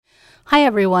Hi,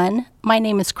 everyone. My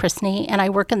name is Kristen, and I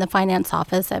work in the finance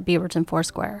office at Beaverton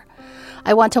Foursquare.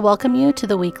 I want to welcome you to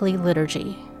the weekly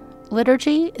Liturgy.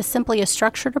 Liturgy is simply a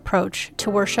structured approach to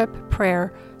worship,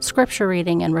 prayer, scripture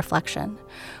reading, and reflection.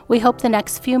 We hope the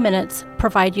next few minutes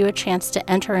provide you a chance to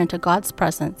enter into God's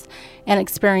presence and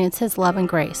experience His love and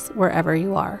grace wherever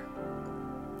you are.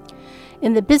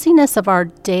 In the busyness of our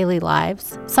daily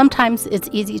lives, sometimes it's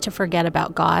easy to forget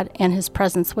about God and His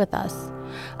presence with us.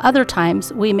 Other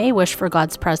times, we may wish for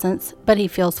God's presence, but He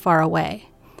feels far away.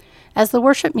 As the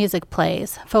worship music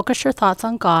plays, focus your thoughts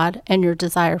on God and your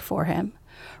desire for Him.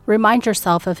 Remind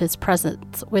yourself of His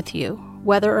presence with you,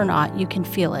 whether or not you can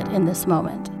feel it in this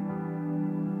moment.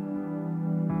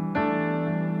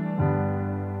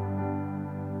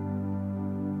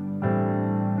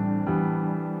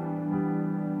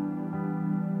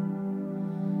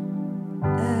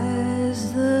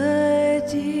 As the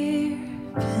deer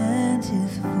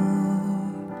panteth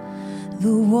for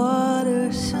the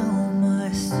water, so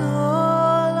my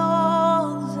soul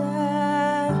longs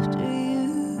after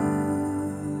you.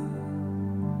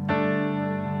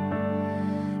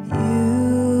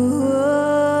 You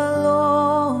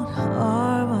alone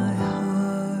are my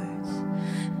heart's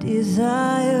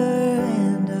desire,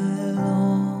 and I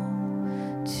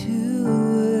long to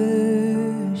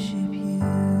worship you.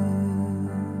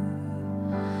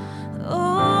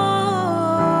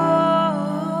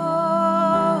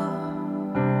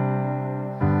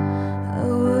 I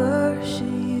worship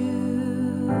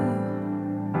you.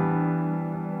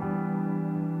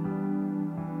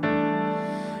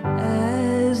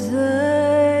 As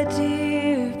the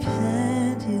deer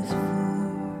panteth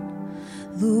for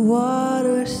the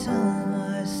water, so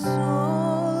my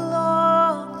soul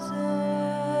longs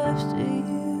after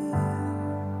you.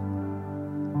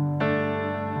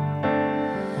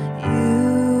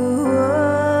 You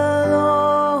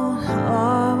alone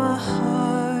are my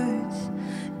heart's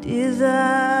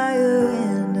desire,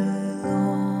 and I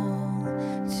long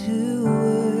to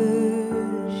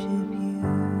worship you.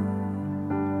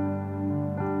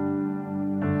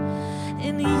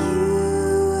 And you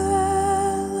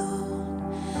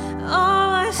alone are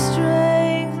my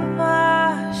strength,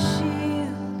 my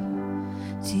shield.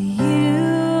 To you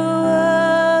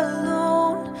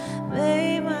alone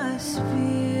may my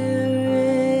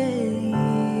spirit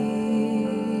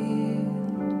yield.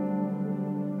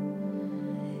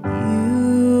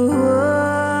 You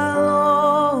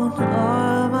alone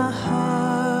are my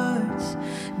heart's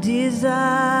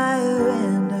desire,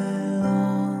 and I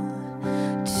long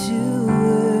to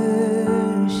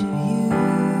worship you.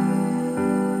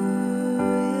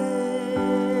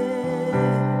 Yeah.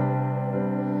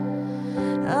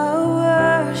 I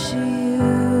worship you,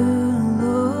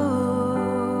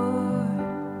 Lord.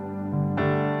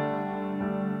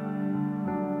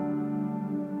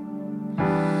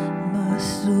 My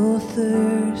soul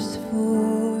thirsts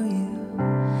for you,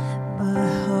 my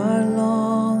heart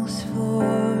longs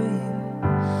for you.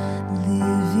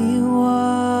 Living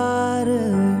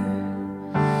water,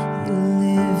 your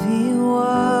living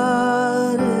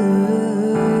water.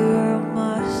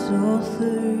 My soul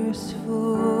thirsts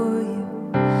for you,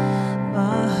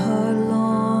 my heart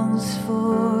longs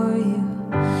for you.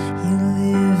 Your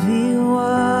living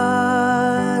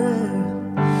water,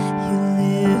 your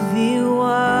living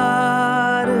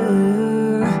water.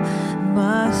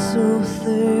 My soul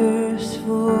thirsts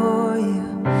for you,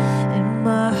 and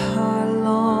my heart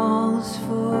longs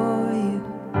for you.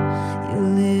 Your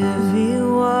living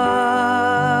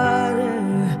water,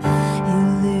 your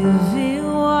living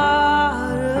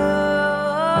water.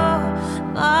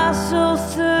 My soul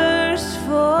thirsts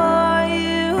for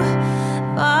you,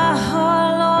 my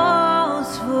heart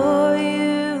longs for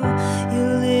you.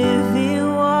 Your living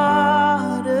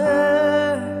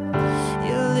water,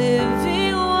 your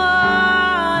living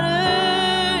water.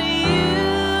 You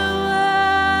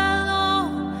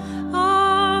alone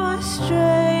are my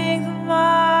strength,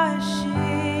 my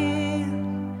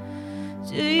shield.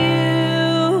 To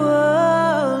you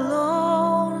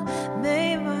alone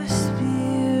may my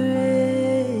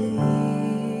spirit yield.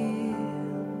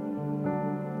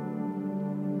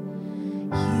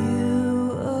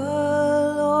 You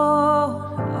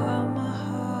alone are my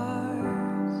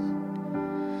heart's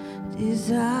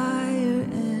desire,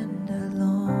 and I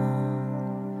long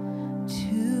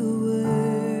to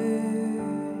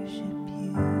worship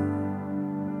you.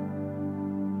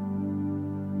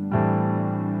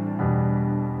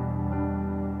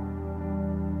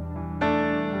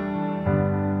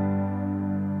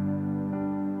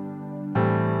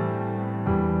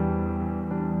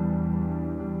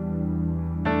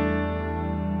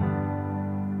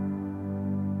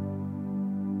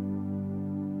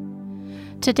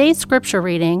 Today's scripture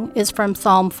reading is from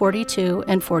Psalm 42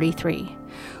 and 43.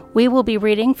 We will be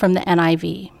reading from the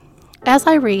NIV. As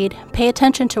I read, pay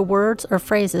attention to words or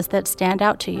phrases that stand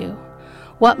out to you.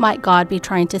 What might God be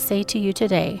trying to say to you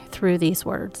today through these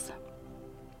words?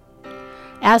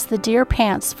 As the deer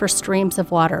pants for streams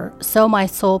of water, so my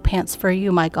soul pants for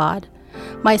you, my God.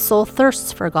 My soul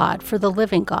thirsts for God, for the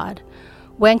living God.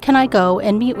 When can I go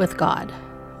and meet with God?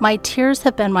 My tears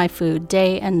have been my food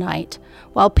day and night,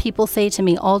 while people say to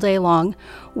me all day long,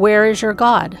 "Where is your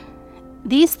God?"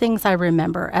 These things I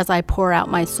remember as I pour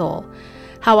out my soul,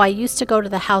 how I used to go to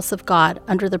the house of God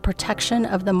under the protection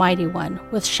of the Mighty One,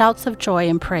 with shouts of joy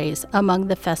and praise among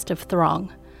the festive throng.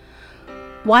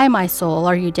 Why, my soul,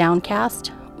 are you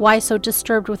downcast? Why so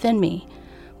disturbed within me?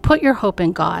 Put your hope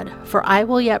in God, for I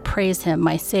will yet praise him,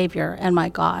 my Savior and my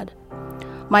God.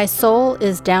 My soul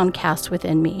is downcast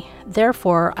within me,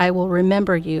 therefore I will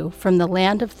remember you from the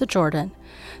land of the Jordan,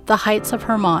 the heights of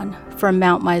Hermon, from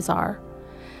Mount Mizar.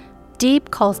 Deep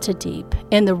calls to deep,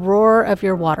 in the roar of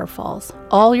your waterfalls,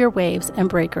 all your waves and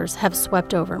breakers have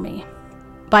swept over me.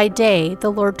 By day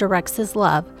the Lord directs his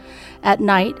love, at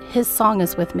night his song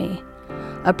is with me,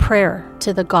 a prayer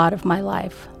to the God of my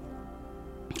life.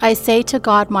 I say to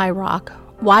God, my rock,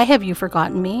 why have you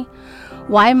forgotten me?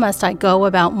 Why must I go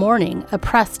about mourning,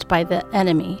 oppressed by the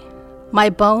enemy? My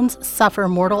bones suffer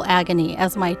mortal agony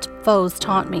as my foes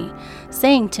taunt me,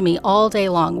 saying to me all day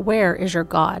long, "Where is your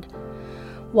God?"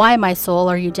 Why, my soul,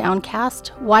 are you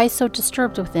downcast? Why so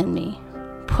disturbed within me?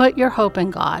 Put your hope in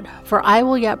God, for I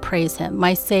will yet praise him,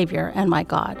 my Savior and my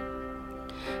God.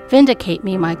 Vindicate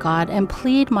me, my God, and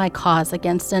plead my cause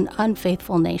against an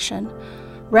unfaithful nation.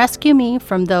 Rescue me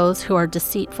from those who are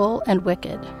deceitful and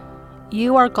wicked.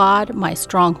 You are God, my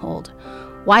stronghold.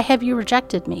 Why have you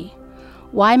rejected me?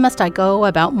 Why must I go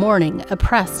about mourning,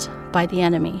 oppressed by the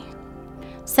enemy?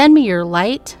 Send me your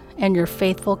light and your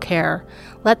faithful care.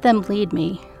 Let them lead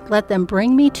me. Let them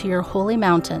bring me to your holy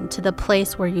mountain, to the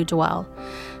place where you dwell.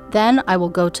 Then I will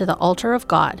go to the altar of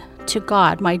God, to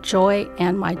God, my joy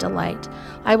and my delight.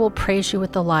 I will praise you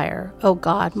with the lyre, O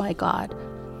God, my God.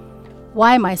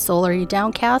 Why, my soul, are you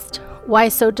downcast? Why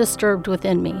so disturbed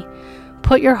within me?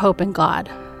 Put your hope in God,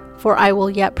 for I will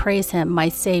yet praise him, my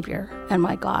Savior and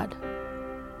my God.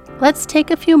 Let's take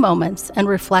a few moments and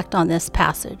reflect on this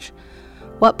passage.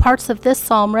 What parts of this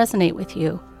psalm resonate with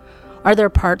you? Are there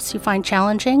parts you find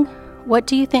challenging? What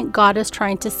do you think God is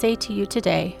trying to say to you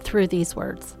today through these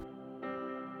words?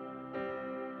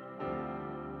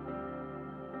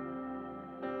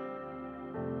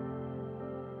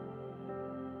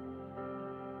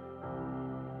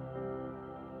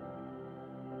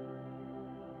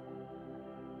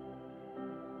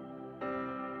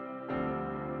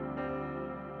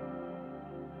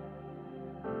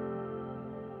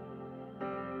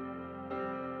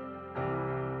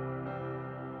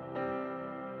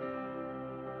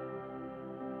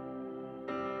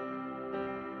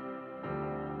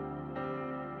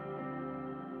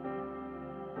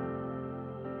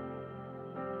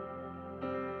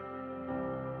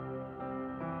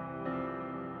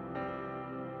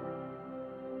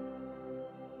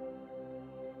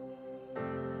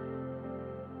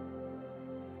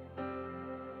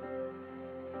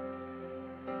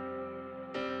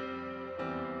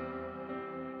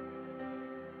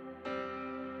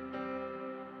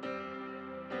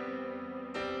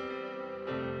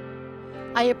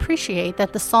 I appreciate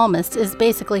that the psalmist is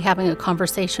basically having a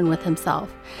conversation with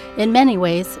himself. In many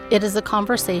ways, it is a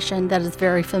conversation that is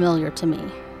very familiar to me.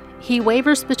 He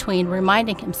wavers between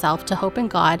reminding himself to hope in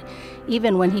God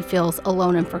even when he feels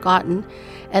alone and forgotten,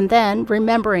 and then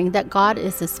remembering that God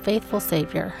is his faithful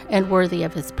Savior and worthy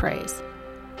of his praise.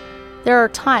 There are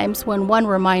times when one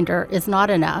reminder is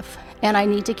not enough, and I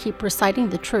need to keep reciting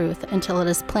the truth until it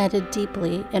is planted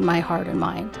deeply in my heart and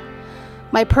mind.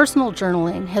 My personal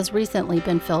journaling has recently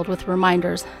been filled with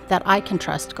reminders that I can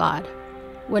trust God.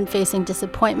 When facing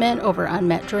disappointment over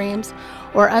unmet dreams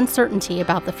or uncertainty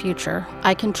about the future,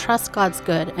 I can trust God's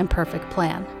good and perfect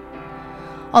plan.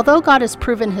 Although God has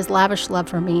proven his lavish love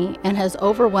for me and has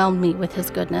overwhelmed me with his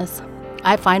goodness,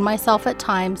 I find myself at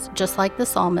times, just like the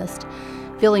psalmist,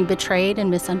 feeling betrayed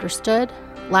and misunderstood,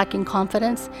 lacking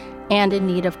confidence, and in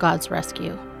need of God's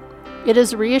rescue. It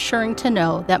is reassuring to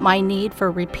know that my need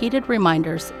for repeated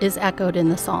reminders is echoed in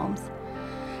the Psalms.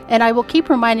 And I will keep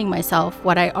reminding myself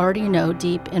what I already know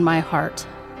deep in my heart,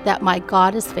 that my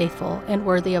God is faithful and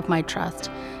worthy of my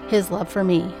trust. His love for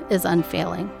me is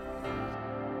unfailing.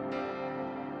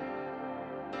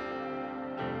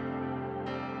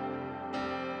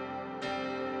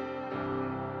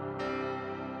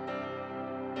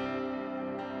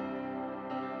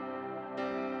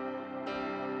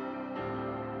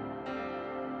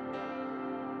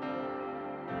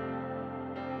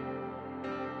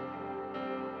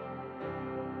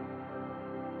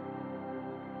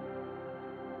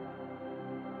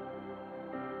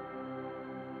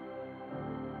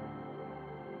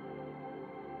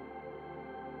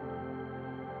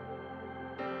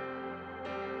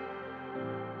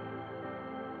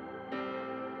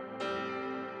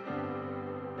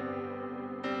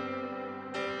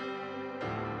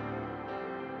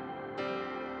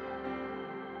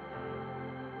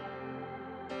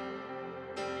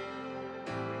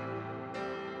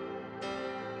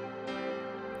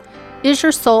 Is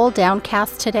your soul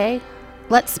downcast today?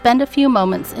 Let's spend a few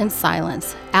moments in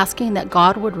silence, asking that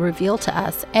God would reveal to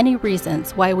us any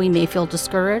reasons why we may feel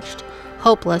discouraged,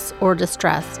 hopeless, or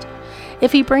distressed.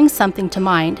 If He brings something to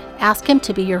mind, ask Him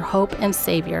to be your hope and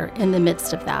Savior in the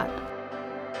midst of that.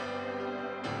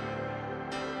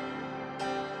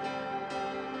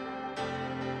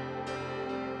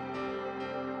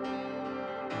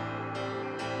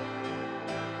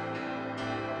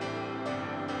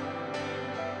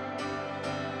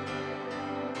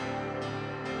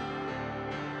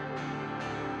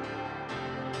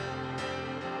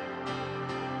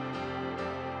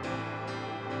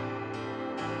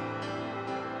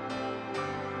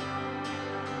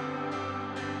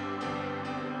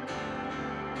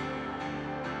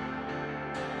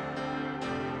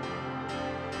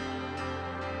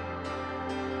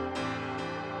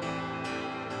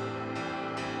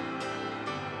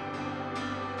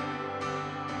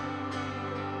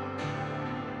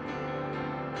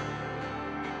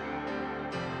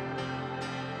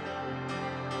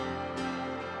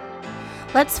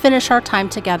 Let's finish our time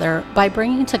together by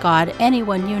bringing to God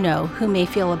anyone you know who may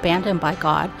feel abandoned by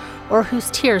God or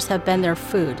whose tears have been their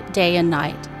food day and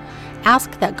night.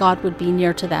 Ask that God would be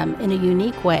near to them in a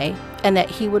unique way and that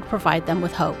He would provide them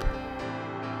with hope.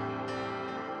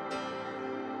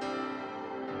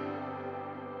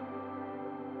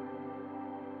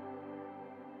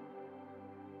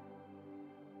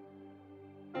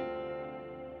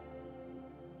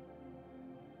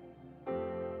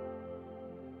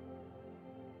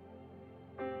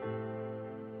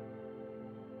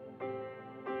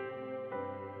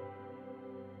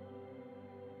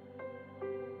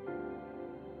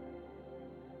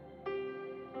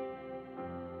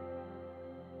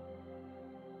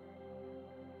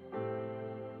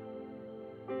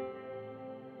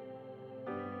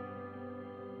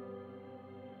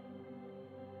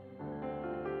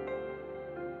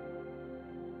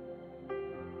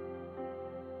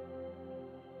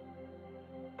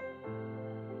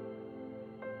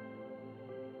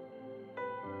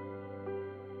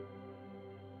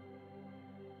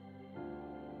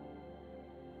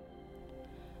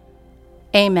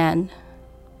 Amen.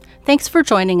 Thanks for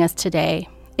joining us today.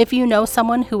 If you know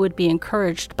someone who would be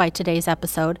encouraged by today's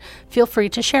episode, feel free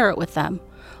to share it with them.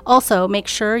 Also, make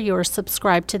sure you are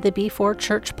subscribed to the B4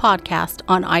 Church podcast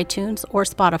on iTunes or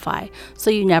Spotify so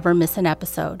you never miss an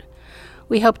episode.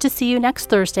 We hope to see you next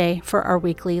Thursday for our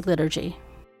weekly liturgy.